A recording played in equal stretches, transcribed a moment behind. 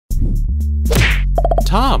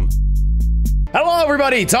Tom. Hello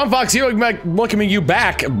everybody, Tom Fox here, welcoming you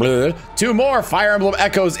back to more Fire Emblem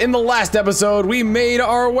Echoes. In the last episode, we made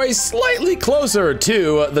our way slightly closer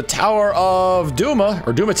to the Tower of Duma,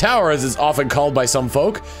 or Duma Tower as it's often called by some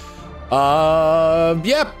folk.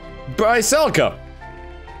 Yeah, by Celica.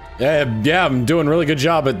 Yeah, I'm doing a really good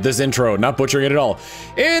job at this intro, not butchering it at all.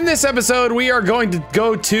 In this episode, we are going to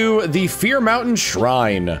go to the Fear Mountain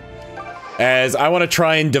Shrine, as I want to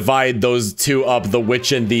try and divide those two up, the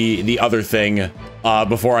witch and the other thing,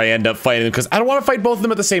 before I end up fighting them, because I don't want to fight both of them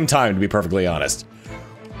at the same time, to be perfectly honest.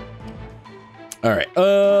 All right,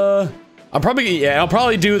 I'll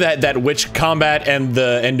probably do that witch combat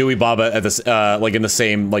and Nui Baba at this, like in the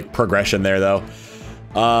same like progression there though.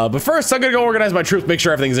 But first, I'm gonna go organize my troops, make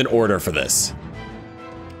sure everything's in order for this.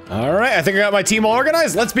 All right, I think I got my team all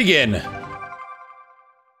organized. Let's begin.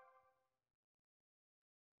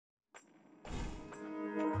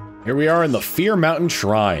 Here we are in the Fear Mountain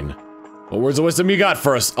Shrine. What words of wisdom you got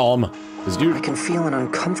for us, Alm? I can feel an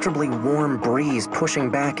uncomfortably warm breeze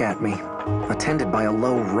pushing back at me, attended by a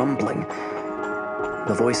low rumbling.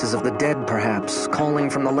 The voices of the dead, perhaps, calling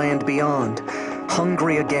from the land beyond,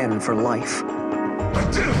 hungry again for life.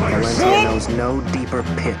 Valencia knows no deeper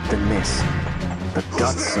pit than this. The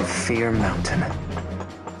guts of Fear Mountain.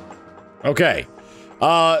 Okay.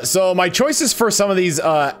 So my choices for some of these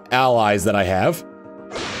allies that I have,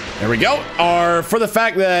 there we go, are for the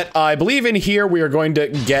fact that I believe in here we are going to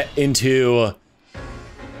get into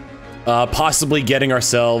possibly getting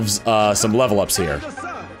ourselves some level ups here.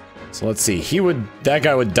 So let's see, that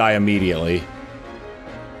guy would die immediately.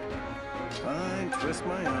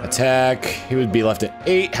 Attack, he would be left at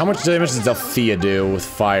 8. How much damage does Althea do with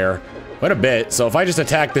fire? Quite a bit. So if I just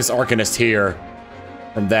attack this Arcanist here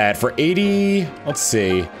from that for 80, let's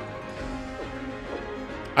see.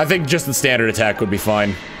 I think just the standard attack would be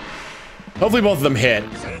fine. Hopefully both of them hit.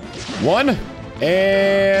 1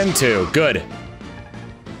 and 2. Good.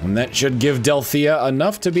 And that should give Delthea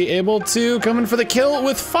enough to be able to come in for the kill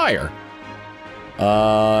with fire.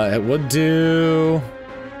 It would do...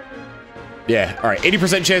 Yeah, alright,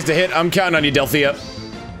 80% chance to hit. I'm counting on you, Delthea.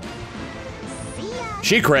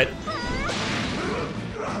 She crit.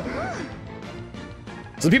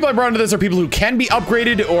 So the people I brought into this are people who can be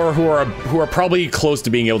upgraded or who are probably close to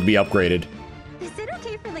being able to be upgraded. Is it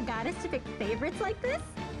okay for the goddess to pick favorites like this?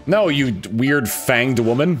 No, you weird fanged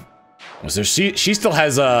woman. So she still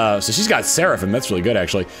has, so she's got Seraphim, that's really good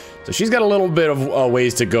actually. So she's got a little bit of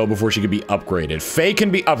ways to go before she can be upgraded. Faye can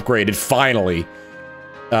be upgraded, finally.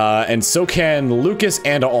 And so can Lucas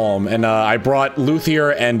and Alm, and I brought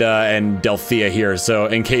Luthier and Delthea here, so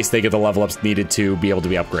in case they get the level ups needed to be able to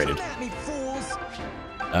be upgraded.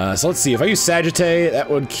 So let's see, if I use Sagittae, that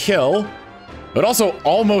would kill. It would also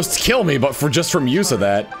almost kill me, but just from use of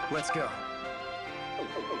that. Let's go.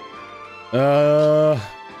 So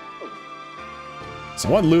I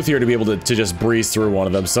want Luthier to be able to just breeze through one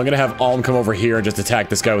of them, so I'm gonna have Alm come over here and just attack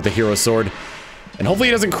this guy with the hero sword. And hopefully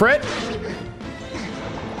he doesn't crit.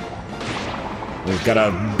 We've got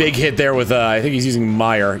a big hit there with, I think he's using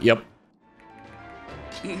Meyer. Yep.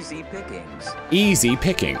 Easy pickings. Easy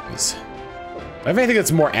pickings. I have anything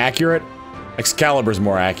that's more accurate. Excalibur's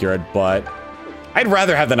more accurate, but I'd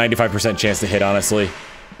rather have the 95% chance to hit, honestly.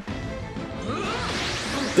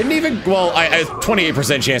 Didn't even, well, I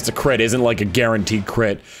 28% chance to crit isn't like a guaranteed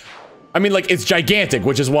crit. I mean, like, it's gigantic,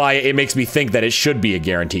 which is why it makes me think that it should be a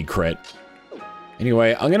guaranteed crit.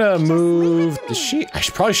 Anyway, I'm gonna move the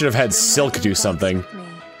probably should have had Silk do something.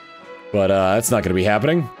 But, that's not gonna be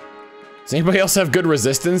happening. Does anybody else have good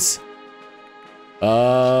resistance?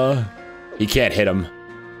 He can't hit him.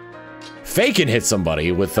 Faye can hit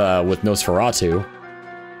somebody with Nosferatu.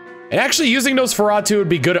 And actually, using Nosferatu would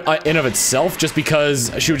be good in of itself, just because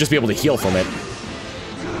she would just be able to heal from it.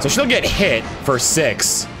 So she'll get hit for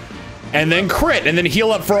 6, and then crit, and then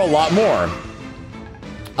heal up for a lot more.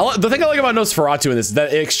 The thing I like about Nosferatu in this is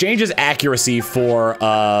that it exchanges accuracy for,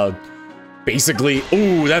 basically,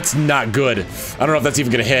 ooh, that's not good. I don't know if that's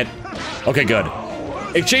even gonna hit. Okay, good.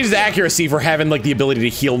 It changes accuracy for having, like, the ability to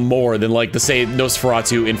heal more than, like, say,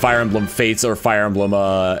 Nosferatu in Fire Emblem Fates or Fire Emblem,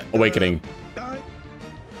 Awakening.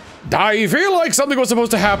 I feel like something was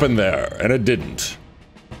supposed to happen there, and it didn't.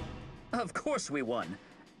 Of course we won.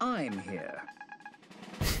 I'm here.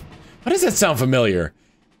 Why does that sound familiar?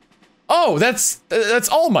 Oh, that's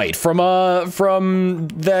All Might from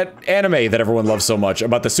that anime that everyone loves so much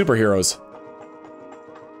about the superheroes.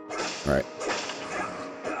 All right.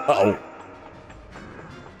 Uh-oh.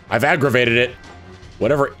 I've aggravated it.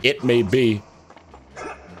 Whatever it may be.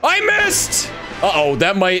 I missed! Uh-oh,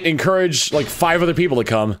 that might encourage like 5 other people to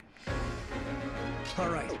come. All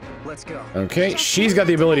right, Let's go. Okay, she's got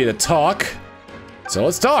the ability to talk. So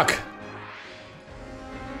let's talk.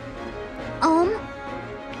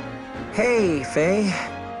 Hey, Faye.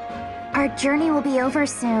 Our journey will be over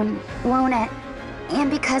soon, won't it?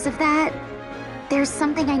 And because of that, there's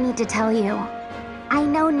something I need to tell you. I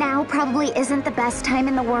know now probably isn't the best time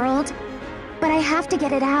in the world, but I have to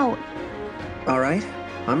get it out. All right,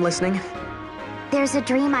 I'm listening. There's a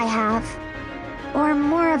dream I have. Or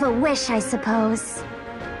more of a wish, I suppose.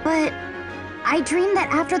 But I dream that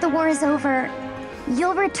after the war is over,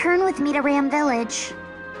 you'll return with me to Ram Village.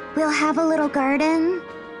 We'll have a little garden,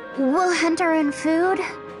 we'll hunt our own food,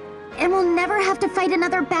 and we'll never have to fight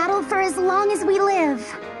another battle for as long as we live.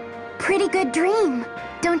 Pretty good dream,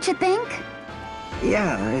 don't you think?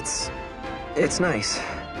 Yeah, it's nice.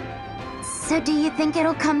 So do you think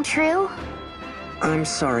it'll come true? I'm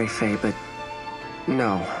sorry, Faye, but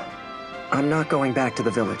no. I'm not going back to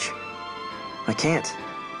the village. I can't.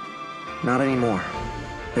 Not anymore.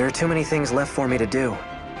 There are too many things left for me to do.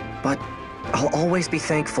 But I'll always be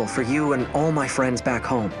thankful for you and all my friends back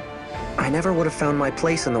home. I never would have found my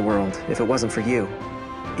place in the world if it wasn't for you.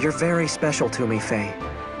 You're very special to me, Faye.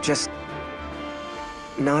 Just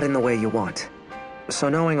not in the way you want. So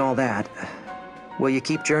knowing all that, will you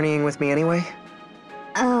keep journeying with me anyway?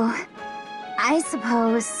 Oh, I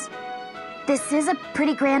suppose. This is a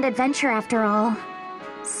pretty grand adventure after all.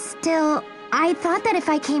 Still, I thought that if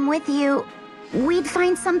I came with you, we'd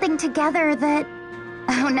find something together that...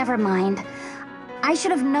 Oh, never mind. I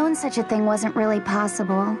should have known such a thing wasn't really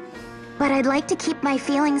possible. But I'd like to keep my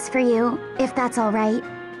feelings for you, if that's all right.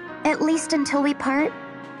 At least until we part.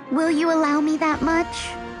 Will you allow me that much?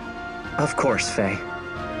 Of course, Faye.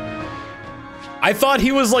 I thought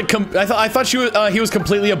he was like, I thought he was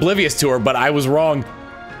completely oblivious to her, but I was wrong.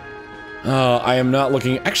 I am not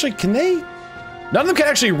looking. Actually, can they? None of them can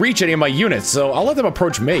actually reach any of my units, so I'll let them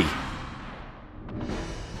approach me.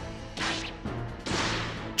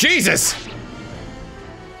 Jesus!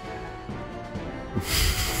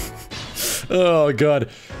 Oh god.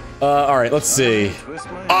 Alright, let's see.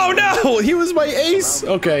 Oh no! He was my ace!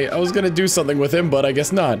 Okay, I was gonna do something with him, but I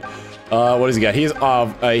guess not. What does he got? He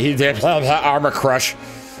did armor crush.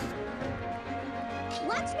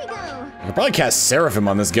 Watch me go. I could probably cast Seraphim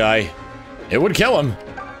on this guy. It would kill him.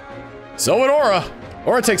 So would Aura.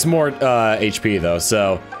 Aura takes more HP though,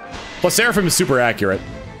 so. Plus Seraphim is super accurate.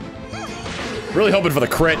 Really hoping for the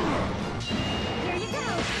crit. Here you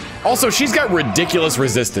go. Also, she's got ridiculous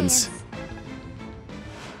resistance.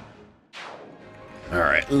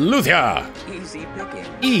 Alright, Luthia! Easy picking.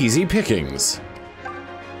 Easy pickings.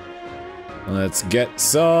 Let's get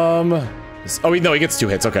some... Oh, no, he gets 2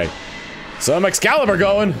 hits, okay. Some Excalibur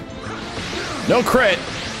going. No crit.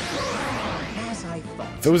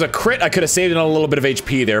 If it was a crit, I could have saved him a little bit of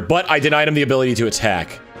HP there, but I denied him the ability to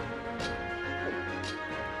attack.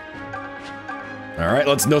 Alright,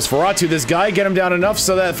 let's Nosferatu this guy, get him down enough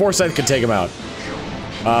so that Forsyth can take him out.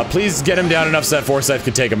 Please get him down enough so that Forsyth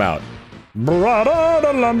can take him out. I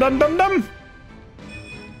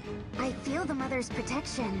feel the mother's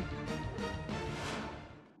protection.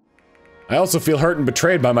 I also feel hurt and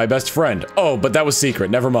betrayed by my best friend. Oh, but that was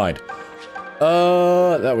secret, never mind.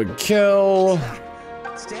 That would kill...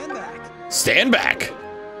 Stand back. Stand back!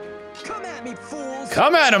 Come at me, fools.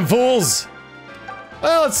 Come at him, fools!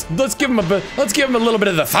 Well, let's give him a little bit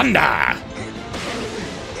of the thunder.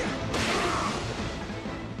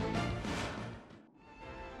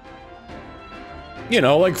 You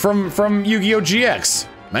know, like from Yu-Gi-Oh! GX.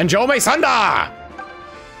 Manjome Thunder!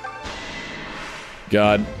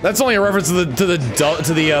 God, that's only a reference to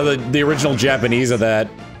the original Japanese of that.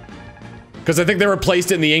 Because I think they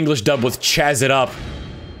replaced it in the English dub with Chaz It Up.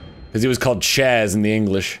 Because he was called Chaz in the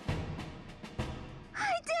English.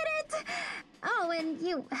 I did it. Oh, and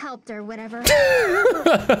you helped or whatever.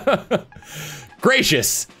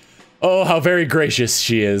 Gracious. Oh, how very gracious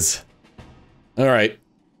she is. Alright.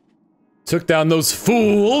 Took down those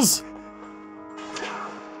fools.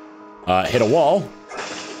 Hit a wall.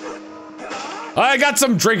 I got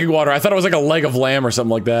some drinking water. I thought it was like a leg of lamb or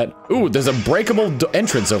something like that. Ooh, there's a breakable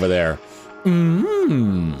entrance over there.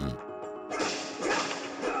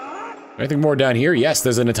 Anything more down here? Yes,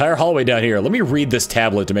 there's an entire hallway down here. Let me read this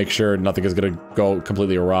tablet to make sure nothing is gonna go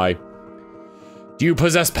completely awry. Do you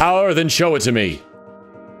possess power? Then show it to me.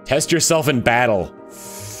 Test yourself in battle.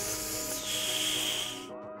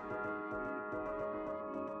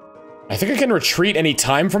 I think I can retreat any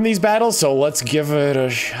time from these battles, so let's give it a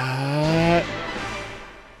shot.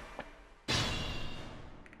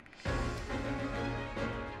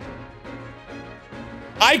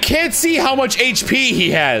 I can't see how much HP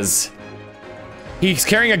he has. He's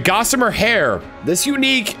carrying a gossamer hair. This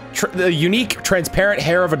unique transparent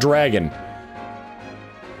hair of a dragon.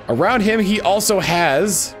 Around him, he also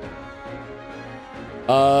has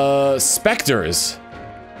specters.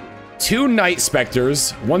 2 night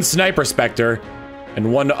specters, 1 sniper specter,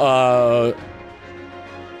 and one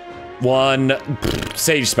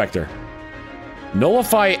sage specter.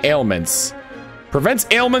 Nullify ailments. Prevents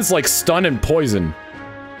ailments like stun and poison.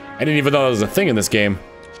 I didn't even know that was a thing in this game.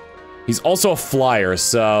 He's also a flyer,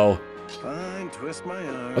 so... Fine, twist my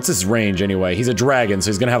arm. What's his range anyway? He's a dragon, so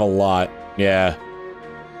he's gonna have a lot. Yeah.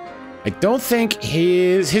 I don't think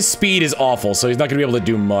his speed is awful, so he's not gonna be able to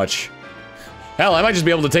do much. Hell, I might just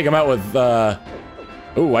be able to take him out with,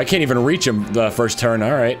 Ooh, I can't even reach him the first turn,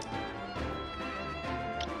 alright.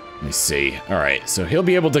 Let me see. Alright, so he'll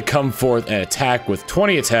be able to come forth and attack with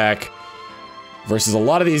 20 attack versus a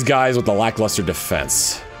lot of these guys with the lackluster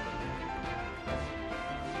defense.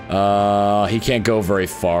 He can't go very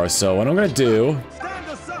far, so what I'm gonna do...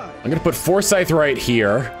 I'm gonna put Forsyth right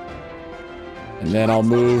here. And then I'll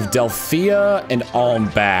move Delphia and Alm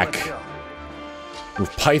back.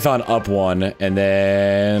 Move Python up 1, and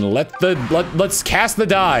then let's cast the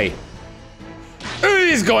die.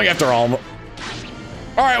 He's going after Alm.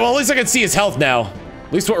 Alright, well at least I can see his health now.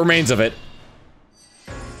 At least what remains of it.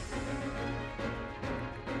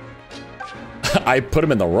 I put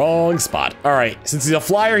him in the wrong spot. Alright, since he's a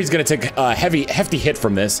flyer, he's gonna take a hefty hit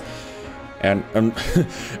from this. And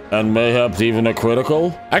mayhaps even a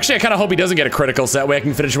critical? Actually, I kinda hope he doesn't get a critical, so that way I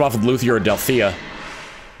can finish him off with Luthier or Delphia.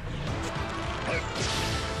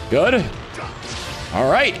 Good.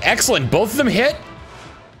 Alright, excellent. Both of them hit.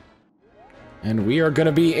 And we are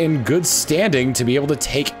gonna be in good standing to be able to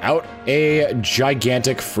take out a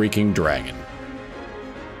gigantic freaking dragon.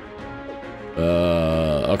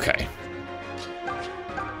 Okay.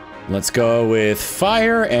 Let's go with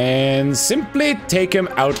fire and simply take him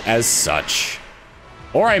out as such.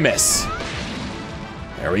 Or I miss.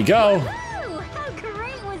 There we go. How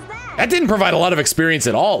great was that? That didn't provide a lot of experience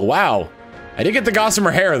at all. Wow. I did get the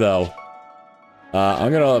gossamer hair, though.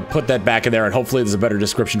 I'm gonna put that back in there, and hopefully there's a better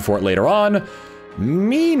description for it later on.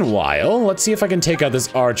 Meanwhile, let's see if I can take out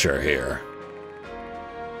this archer here.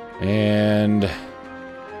 And...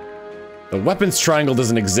 the weapons triangle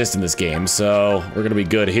doesn't exist in this game, so we're gonna be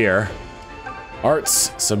good here.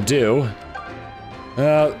 Arts, subdue.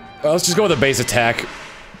 Let's just go with a base attack.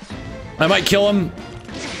 I might kill him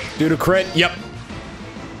due to crit. Yep.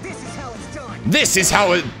 This is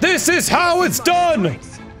how it's done!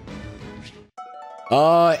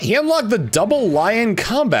 He unlocked the double lion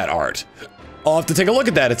combat art. I'll have to take a look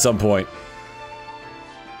at that at some point.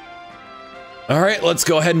 Alright, let's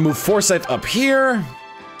go ahead and move Forsyth up here.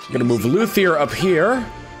 I'm gonna move Luthier up here.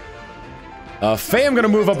 Faye I'm gonna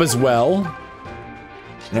move up as well.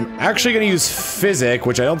 And I'm actually gonna use Physic,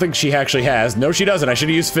 which I don't think she actually has. No, she doesn't. I should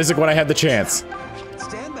have used Physic when I had the chance.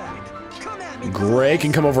 Gray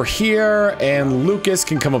can come over here, and Lucas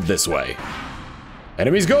can come up this way.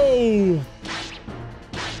 Enemies go!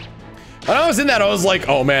 When I was in that, I was like,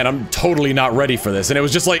 oh man, I'm totally not ready for this. And it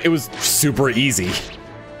was just like, it was super easy.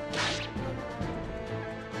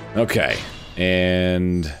 Okay.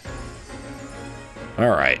 And...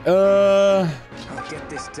 alright, I'll get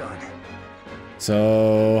this done.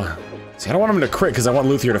 So... see, I don't want him to crit, because I want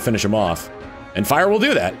Luthier to finish him off. And Fire will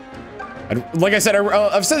do that. Like I said,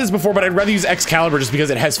 I've said this before, but I'd rather use Excalibur just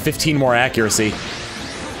because it has 15 more accuracy.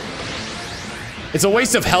 It's a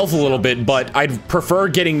waste of health a little bit, but I'd prefer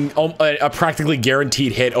getting a practically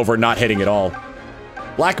guaranteed hit over not hitting at all.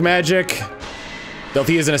 Black Magic.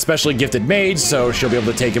 Delphia is an especially gifted mage, so she'll be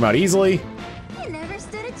able to take him out easily. You never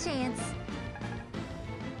stood a chance.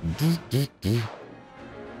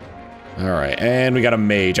 Alright, and we got a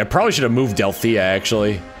mage. I probably should have moved Delphia,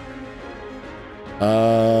 actually.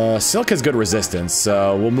 Silk has good resistance,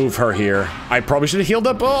 so we'll move her here. I probably should have healed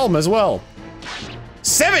up Alm as well.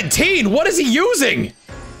 17? What is he using?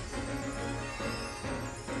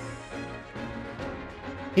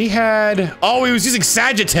 He had... oh, he was using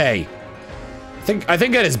Sagittae. I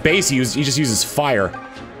think at his base he just uses fire.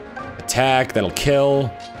 Attack, that'll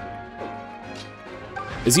kill.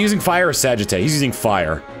 Is he using fire or Sagittae? He's using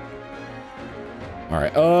fire.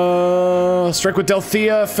 Alright, strike with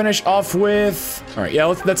Delphia, finish off with... alright,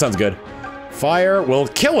 yeah, that sounds good. Fire will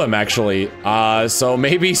kill him, actually. So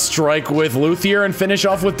maybe strike with Luthier and finish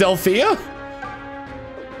off with Delphia?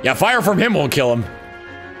 Yeah, fire from him won't kill him.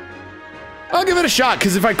 I'll give it a shot,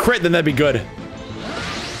 because if I crit, then that'd be good.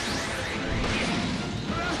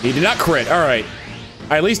 He did not crit, alright.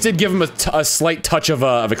 I at least did give him a slight touch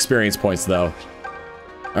of experience points, though.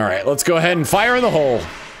 Alright, let's go ahead and fire in the hole.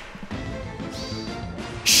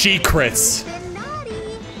 She crits.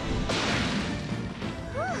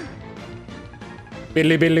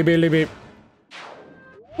 Billy, Billy, Billy, Billy.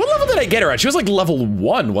 What level did I get her at? She was like level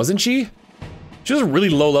 1, wasn't she? She was a really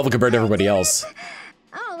low level compared to everybody else.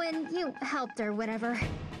 Oh, and you helped or whatever.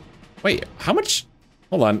 Wait, how much?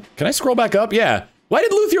 Hold on. Can I scroll back up? Yeah. Why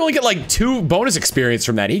did Luthier only get like 2 bonus experience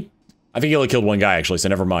from that? I think he only killed 1 guy actually, so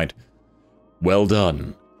never mind. Well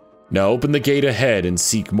done. Now open the gate ahead and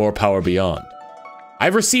seek more power beyond.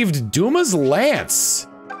 I've received Duma's Lance.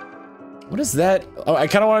 What is that? Oh, I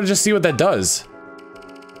kind of want to just see what that does.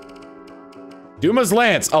 Duma's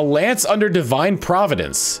Lance, a lance under divine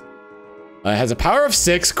providence. Has a power of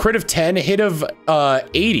 6, crit of 10, hit of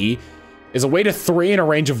 80, is a weight of 3 and a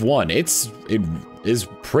range of 1. It is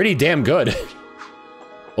pretty damn good.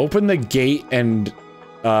 Open the gate and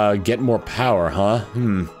get more power, huh?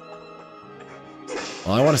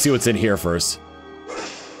 Well, I want to see what's in here first.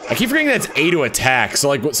 I keep forgetting that it's A to attack, so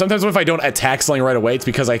like sometimes if I don't attack something right away, it's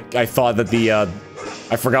because I thought that the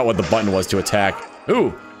I forgot what the button was to attack.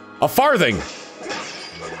 Ooh, a farthing.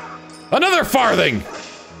 Another farthing.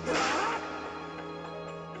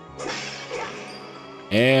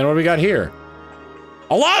 And what do we got here?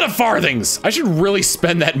 A lot of farthings! I should really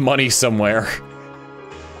spend that money somewhere.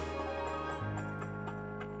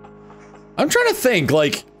 I'm trying to think,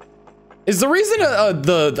 like, is the reason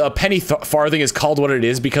the penny farthing is called what it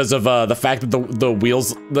is because of the fact that the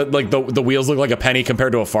wheels, the wheels look like a penny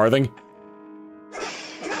compared to a farthing?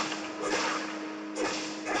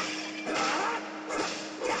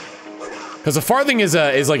 Because a farthing is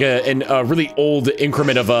like a really old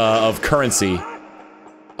increment of currency.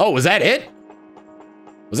 Oh, was that it?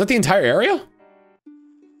 Was that the entire area?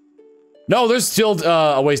 No, there's still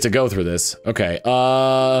a ways to go through this. Okay,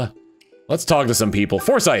 let's talk to some people.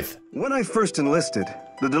 Forsyth. When I first enlisted,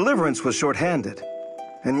 the Deliverance was short-handed.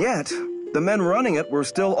 And yet, the men running it were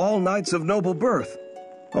still all knights of noble birth.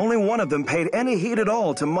 Only one of them paid any heed at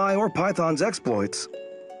all to my or Python's exploits.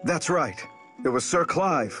 That's right. It was Sir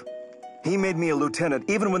Clive. He made me a lieutenant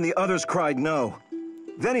even when the others cried no.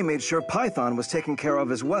 Then he made sure Python was taken care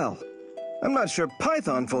of as well. I'm not sure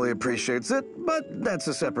Python fully appreciates it, but that's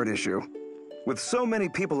a separate issue. With so many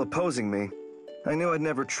people opposing me, I knew I'd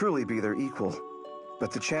never truly be their equal.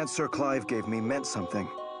 But the chance Sir Clive gave me meant something,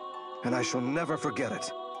 and I shall never forget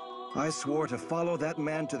it. I swore to follow that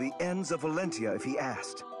man to the ends of Valentia if he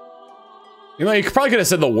asked. You know, you probably could have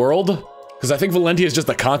said the world, because I think Valentia is just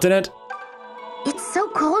a continent. It's so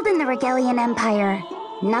cold in the Regalian Empire.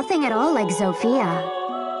 Nothing at all like Zofia.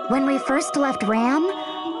 When we first left Ram,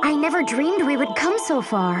 I never dreamed we would come so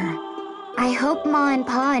far. I hope Ma and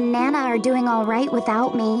Pa and Nana are doing all right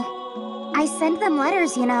without me. I sent them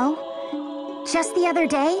letters, you know. Just the other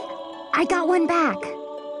day, I got one back.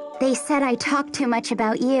 They said I talk too much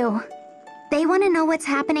about you. They want to know what's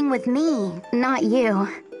happening with me, not you.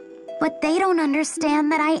 But they don't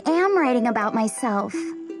understand that I am writing about myself.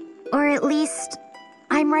 Or at least,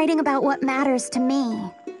 I'm writing about what matters to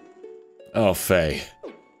me. Oh, Faye.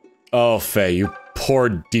 Oh, Faye, you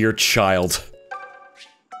poor dear child.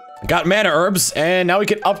 Got mana herbs, and now we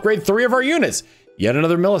can upgrade 3 of our units. Yet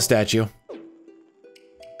another Milla statue.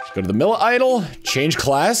 Go to the Milla idol, change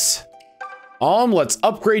class. Let's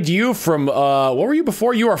upgrade you from, what were you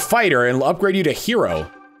before? You are fighter, and upgrade you to hero.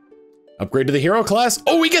 Upgrade to the hero class.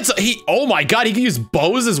 Oh, oh my god, he can use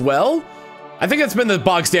bows as well? I think that's been the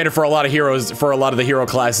bog standard for a lot of heroes, for a lot of the hero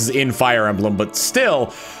classes in Fire Emblem, but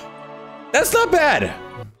still, that's not bad.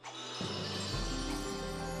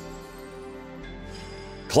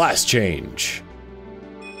 Class change.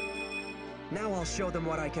 Now I'll show them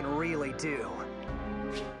what I can really do.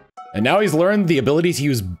 And now he's learned the ability to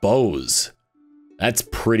use bows. That's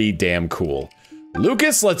pretty damn cool.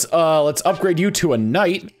 Lucas, let's upgrade you to a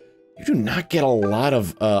knight. You do not get a lot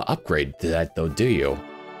of upgrade to that though, do you?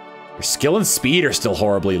 Your skill and speed are still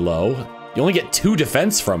horribly low. You only get 2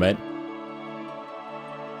 defense from it.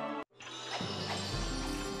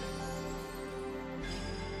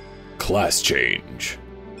 Class change.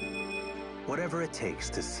 Whatever it takes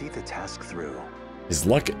to see the task through. His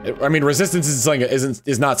luck, I mean, resistance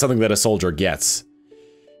is not something that a soldier gets.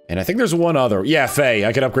 And I think there's one other. Yeah, Faye,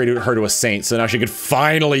 I could upgrade her to a saint, so now she could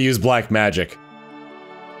finally use black magic.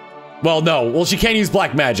 Well, no, well, she can use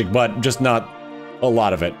black magic, but just not a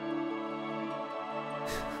lot of it.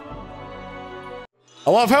 I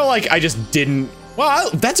love how, like, I just didn't... Well,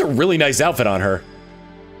 that's a really nice outfit on her.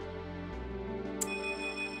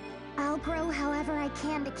 I'll grow however I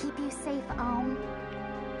can to keep you safe,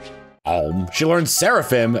 She learns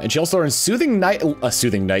Seraphim, and she also learns Soothing Light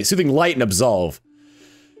and Absolve.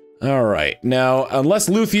 Alright, now, unless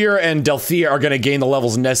Luthier and Delthea are gonna gain the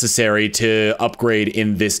levels necessary to upgrade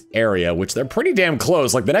in this area, which they're pretty damn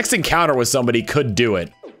close, like the next encounter with somebody could do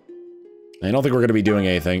it. I don't think we're gonna be doing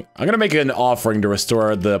anything. I'm gonna make an offering to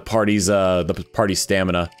restore the party's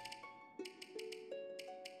stamina.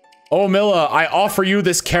 Oh, Milla, I offer you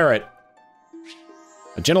this carrot.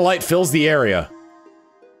 A gentle light fills the area.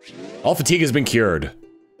 All fatigue has been cured.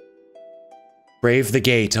 Brave the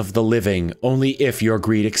gate of the living only if your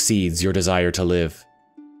greed exceeds your desire to live.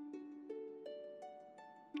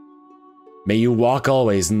 May you walk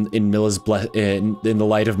always in the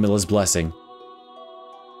light of Milla's blessing.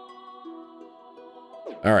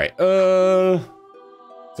 All right.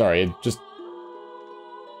 Sorry,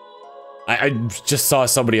 I just saw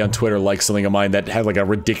somebody on Twitter like something of mine that had like a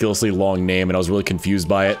ridiculously long name, and I was really confused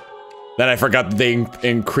by it. Then I forgot that they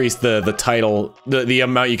increased the title, the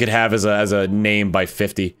amount you could have as a name by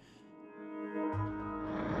 50.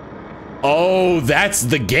 Oh, that's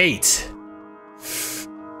the gate.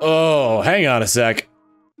 Oh, hang on a sec.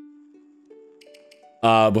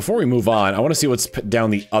 Before we move on, I want to see what's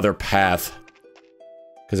down the other path.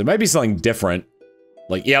 Because it might be something different.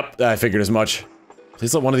 Like, yep, I figured as much.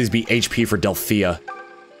 Please let one of these be HP for Delphia.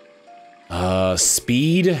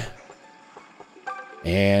 Speed.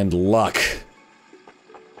 And luck.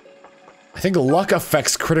 I think luck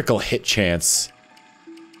affects critical hit chance.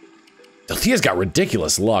 Delphia's got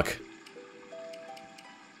ridiculous luck.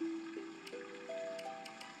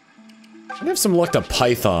 I have some luck to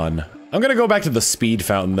Python. I'm gonna go back to the speed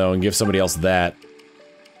fountain, though, and give somebody else that.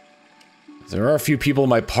 There are a few people in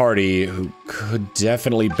my party who could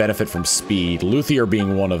definitely benefit from speed. Luthier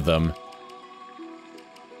being one of them.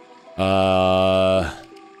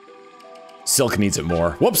 Silk needs it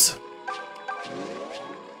more. Whoops!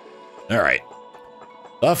 Alright.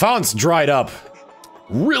 The fountain's dried up.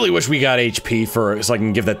 Really wish we got HP so I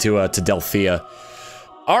can give that to Delphia.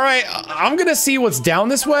 Alright, I'm gonna see what's down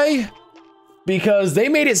this way. Because they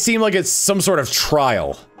made it seem like it's some sort of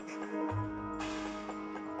trial.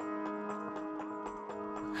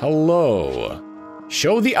 Hello.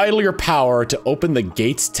 Show the idol your power to open the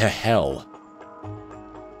gates to hell.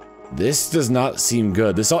 This does not seem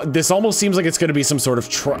good. This almost seems like it's going to be some sort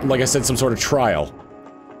of, like I said, some sort of trial.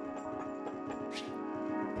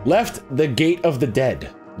 Left, the gate of the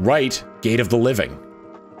dead. Right, gate of the living.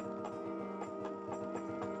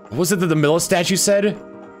 What was it that the Milla statue said?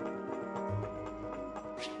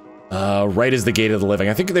 Right is the gate of the living.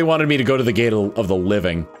 I think they wanted me to go to the gate of the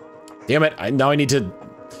living. Damn it, now I need to...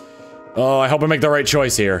 Oh, I hope I make the right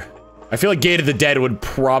choice here. I feel like Gate of the Dead would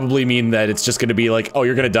probably mean that it's just gonna be like, oh,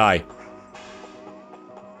 you're gonna die.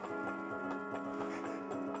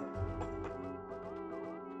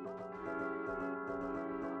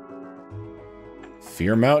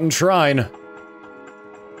 Fear Mountain Shrine.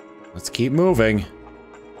 Let's keep moving.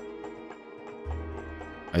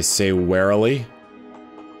 I say warily.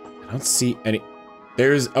 I don't see any...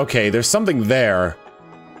 Okay, there's something there.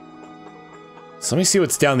 So let me see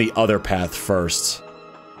what's down the other path first.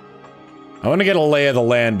 I want to get a lay of the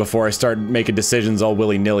land before I start making decisions all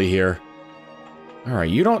willy-nilly here. Alright,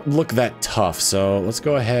 you don't look that tough, so let's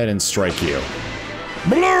go ahead and strike you.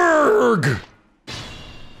 Blurg!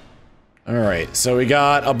 Alright, so we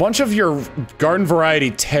got a bunch of your garden variety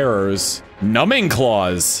terrors. Numbing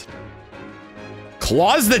claws.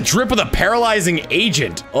 Claws that drip with a paralyzing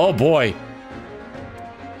agent. Oh boy.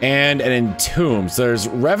 And an entombed. So there's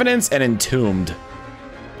revenants and entombed.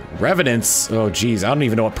 Revenants. Oh geez, I don't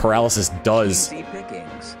even know what paralysis does.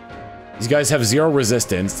 These guys have 0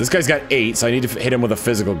 resistance. This guy's got 8, so I need to hit him with a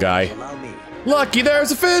physical guy. Lucky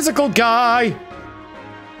there's a physical guy!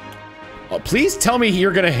 Oh, please tell me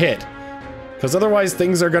you're gonna hit. Because otherwise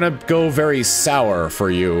things are gonna go very sour for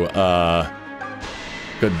you,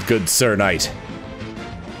 good Sir Knight.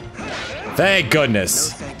 Thank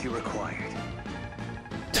goodness. No thank you required.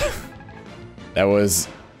 That was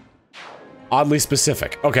oddly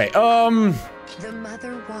specific. Okay, The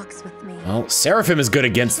mother walks with me. well, Seraphim is good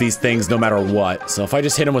against these things no matter what, so if I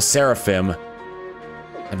just hit him with Seraphim,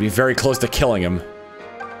 I'd be very close to killing him.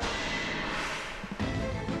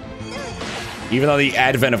 Even though the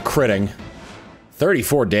advent of critting.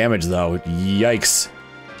 34 damage though, yikes.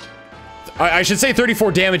 I should say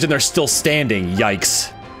 34 damage and they're still standing,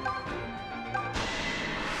 yikes.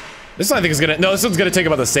 This one I think is gonna, no, this one's gonna take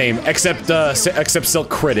about the same, except Silk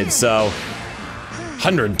critted, so.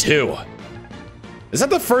 102. Is that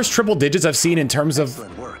the first triple digits I've seen in terms of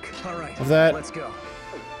that? Let's go.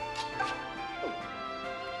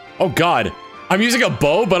 Oh god. I'm using a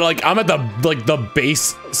bow, but like, I'm at the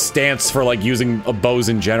base stance for like using bows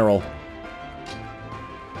in general.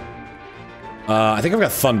 I think I've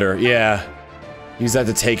got thunder, yeah. Use that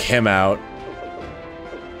to take him out.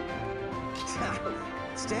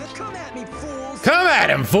 Come at me, fools! Come at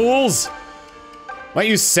him, fools! Might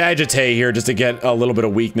use Sagittae here just to get a little bit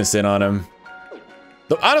of weakness in on him.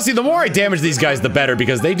 Honestly, the more I damage these guys, the better,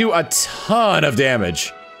 because they do a ton of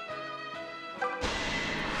damage.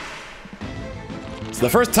 It's the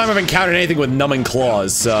first time I've encountered anything with numbing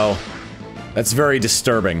claws, so that's very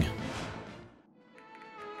disturbing.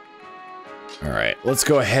 Alright, let's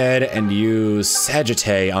go ahead and use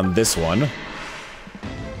Sagittae on this one.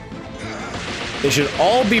 They should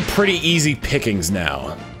all be pretty easy pickings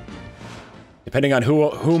now. Depending on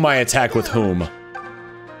whom I attack with whom.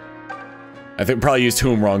 I think probably used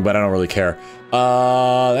whom wrong, but I don't really care.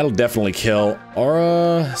 That'll definitely kill.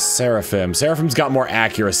 Aura, Seraphim. Seraphim's got more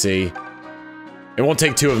accuracy. It won't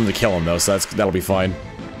take two of them to kill him though, so that'll be fine.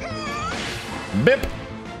 Bip!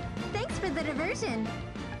 Thanks for the diversion.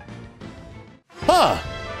 Huh!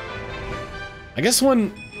 I guess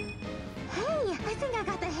when... Hey, I think I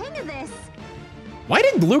got the hang of this. Why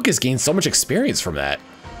did Lucas gain so much experience from that?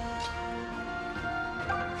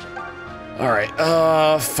 Alright,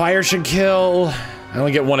 fire should kill. I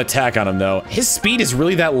only get one attack on him though. His speed is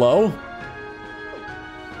really that low?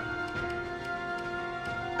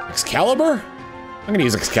 Excalibur? I'm gonna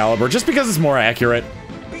use Excalibur just because it's more accurate.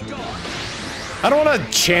 I don't want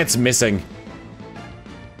a chance missing.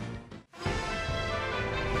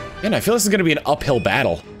 Man, I feel this is gonna be an uphill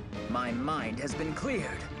battle. My mind has been cleared.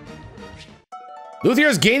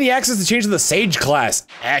 Luthier's gained the access to change to the Sage class.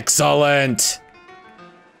 Excellent!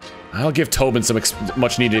 I'll give Tobin some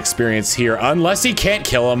much-needed experience here, unless he can't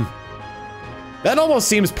kill him. That almost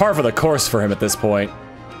seems par for the course for him at this point.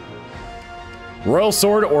 Royal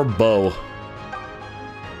Sword or Bow.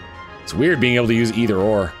 It's weird being able to use either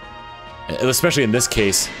or. Especially in this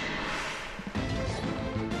case.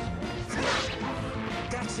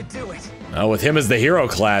 That should do it. With him as the hero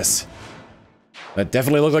class. That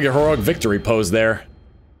definitely looked like a heroic victory pose there.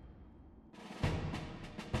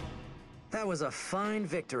 That was a fine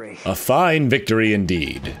victory. A fine victory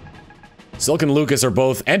indeed. Silk and Lucas are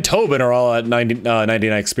both, and Tobin are all at 99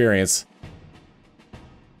 experience.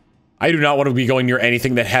 I do not want to be going near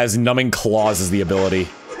anything that has numbing claws as the ability.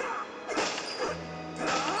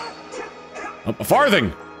 Oh, a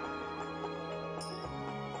farthing!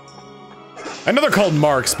 I know they're called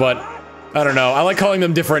marks, but I don't know. I like calling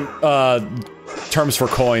them different terms for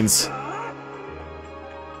coins.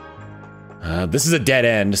 This is a dead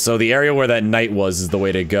end, so the area where that knight was is the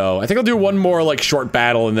way to go. I think I'll do one more, like, short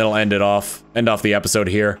battle and then I'll end off the episode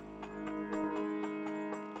here.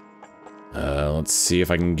 Let's see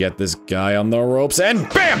if I can get this guy on the ropes, and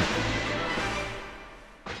BAM!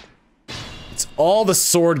 It's all the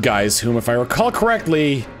sword guys whom, if I recall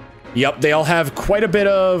correctly, yep, they all have quite a bit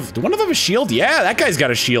of... Do one of them have a shield? Yeah, that guy's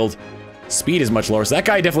got a shield. Speed is much lower, so that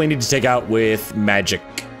guy definitely needs to take out with magic.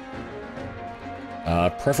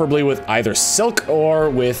 Preferably with either Silk or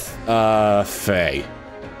with, Faye.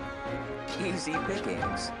 Easy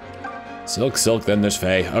pickings. Silk, then there's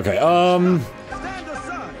Faye. Okay,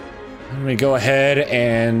 let me go ahead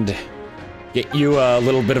and get you a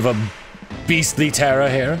little bit of a beastly terror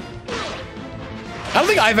here. I don't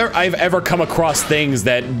think I've ever come across things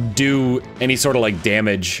that do any sort of, like,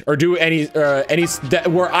 damage, or do any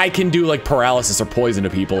where I can do, like, paralysis or poison to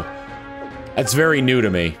people. That's very new to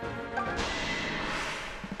me.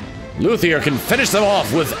 Luthier can finish them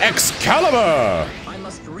off with Excalibur! I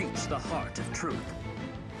must reach the heart of truth.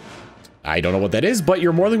 I don't know what that is, but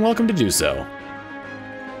you're more than welcome to do so.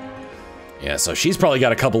 Yeah, so she's probably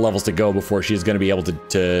got a couple levels to go before she's gonna be able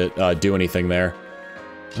to do anything there.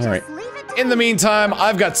 Alright. In the meantime,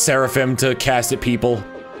 I've got Seraphim to cast at people.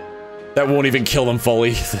 That won't even kill them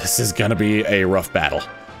fully. This is gonna be a rough battle.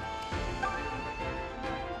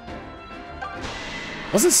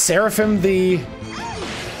 Wasn't Seraphim the...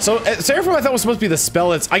 So, Seraphim I thought was supposed to be the spell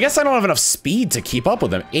that's... I guess I don't have enough speed to keep up with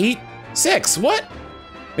them. 8, 6, what?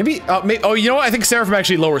 Maybe, oh, you know what? I think Seraphim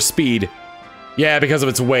actually lowers speed. Yeah, because of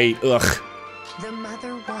its weight, ugh. The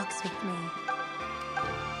mother walks with me.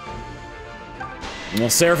 Well,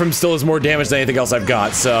 Seraphim still has more damage than anything else I've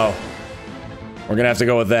got, so... We're gonna have to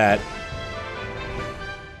go with that.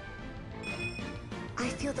 I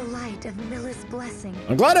feel the light of Milla's blessing.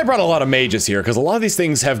 I'm glad I brought a lot of mages here, because a lot of these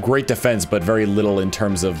things have great defense, but very little in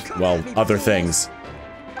terms of, well, other things.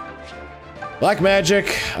 Black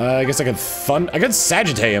magic, I guess I could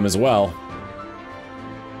Sagittae him as well.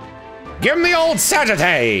 Give him the old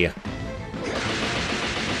Sagittae!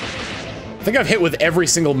 I think I've hit with every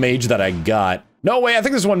single mage that I got. No, wait, I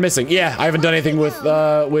think there's one missing. Yeah, I haven't done anything with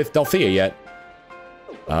Delthea yet.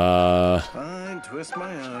 Fine, twist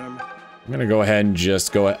my arm. I'm gonna go ahead and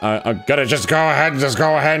just go, I'm gonna just go ahead,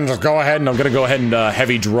 and I'm gonna go ahead and,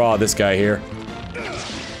 heavy draw this guy here.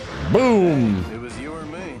 Boom! It was you or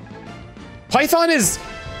me. Python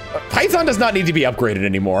does not need to be upgraded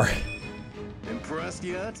anymore. Impressed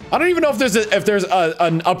yet? I don't even know if there's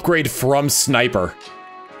an upgrade from sniper.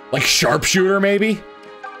 Like sharpshooter, maybe?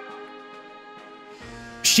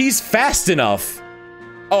 She's fast enough.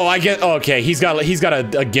 Oh, I get, okay, he's got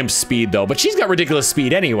a gimp speed though, but she's got ridiculous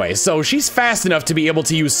speed anyway, so she's fast enough to be able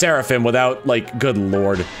to use Seraphim without, like, good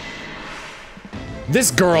lord.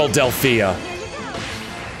 This girl, Delphia.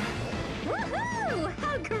 Woohoo!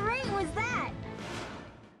 How great was that?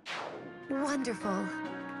 Wonderful.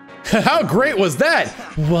 How great was that?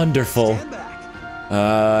 Wonderful.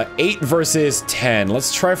 8 versus 10.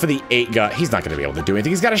 Let's try for the 8 guy. He's not gonna be able to do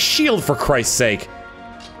anything. He's got a shield, for Christ's sake.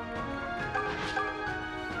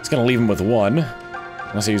 He's gonna leave him with 1.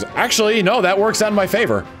 Unless he use, actually, no, that works out in my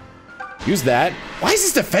favor. Use that. Why is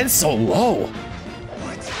his defense so low?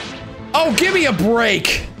 What? Oh, give me a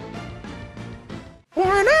break.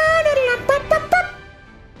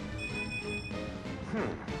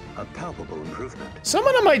 A palpable improvement.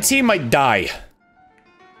 Someone on my team might die.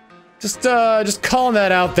 Just calling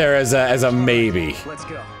that out there as a maybe. Let's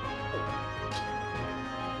go.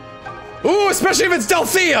 Ooh, especially if it's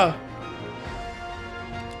Delphia.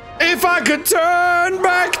 If I could turn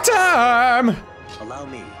back time. Allow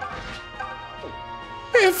me.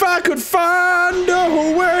 If I could find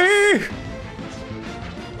a way.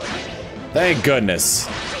 Thank goodness.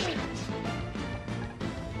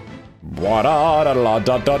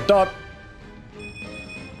 Dot.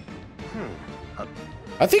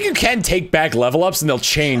 I think you can take back level ups and they'll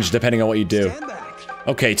change depending on what you do.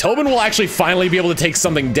 Okay, Tobin will actually finally be able to take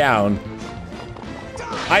something down.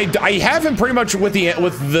 I have him pretty much with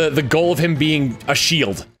the goal of him being a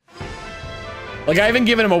shield. Like, I haven't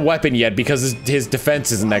given him a weapon yet because his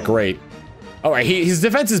defense isn't that great. Alright, his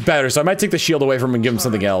defense is better, so I might take the shield away from him and give him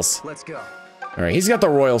something else. Let's go. Alright, he's got the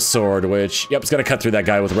Royal Sword, which, yep, it's gonna cut through that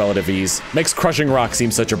guy with relative ease. Makes crushing rock seem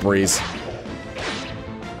such a breeze.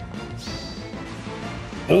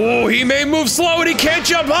 Oh, he may move slow and he can't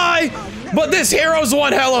jump high, but this hero's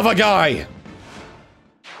one hell of a guy.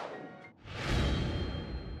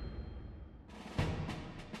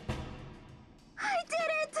 I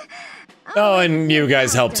did it! Oh, and you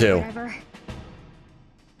guys helped too.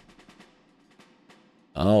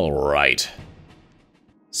 All right.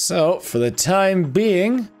 So, for the time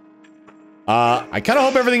being, I kind of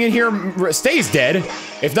hope everything in here stays dead.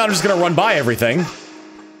 If not, I'm just gonna run by everything.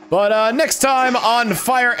 But next time on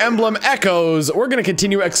Fire Emblem Echoes, we're gonna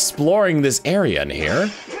continue exploring this area in here.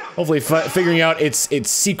 Hopefully figuring out its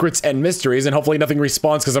secrets and mysteries, and hopefully nothing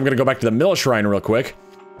respawns because I'm gonna go back to the Mill Shrine real quick.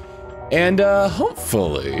 And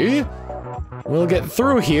hopefully, we'll get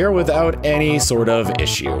through here without any sort of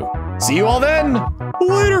issue. See you all then!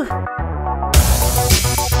 Later!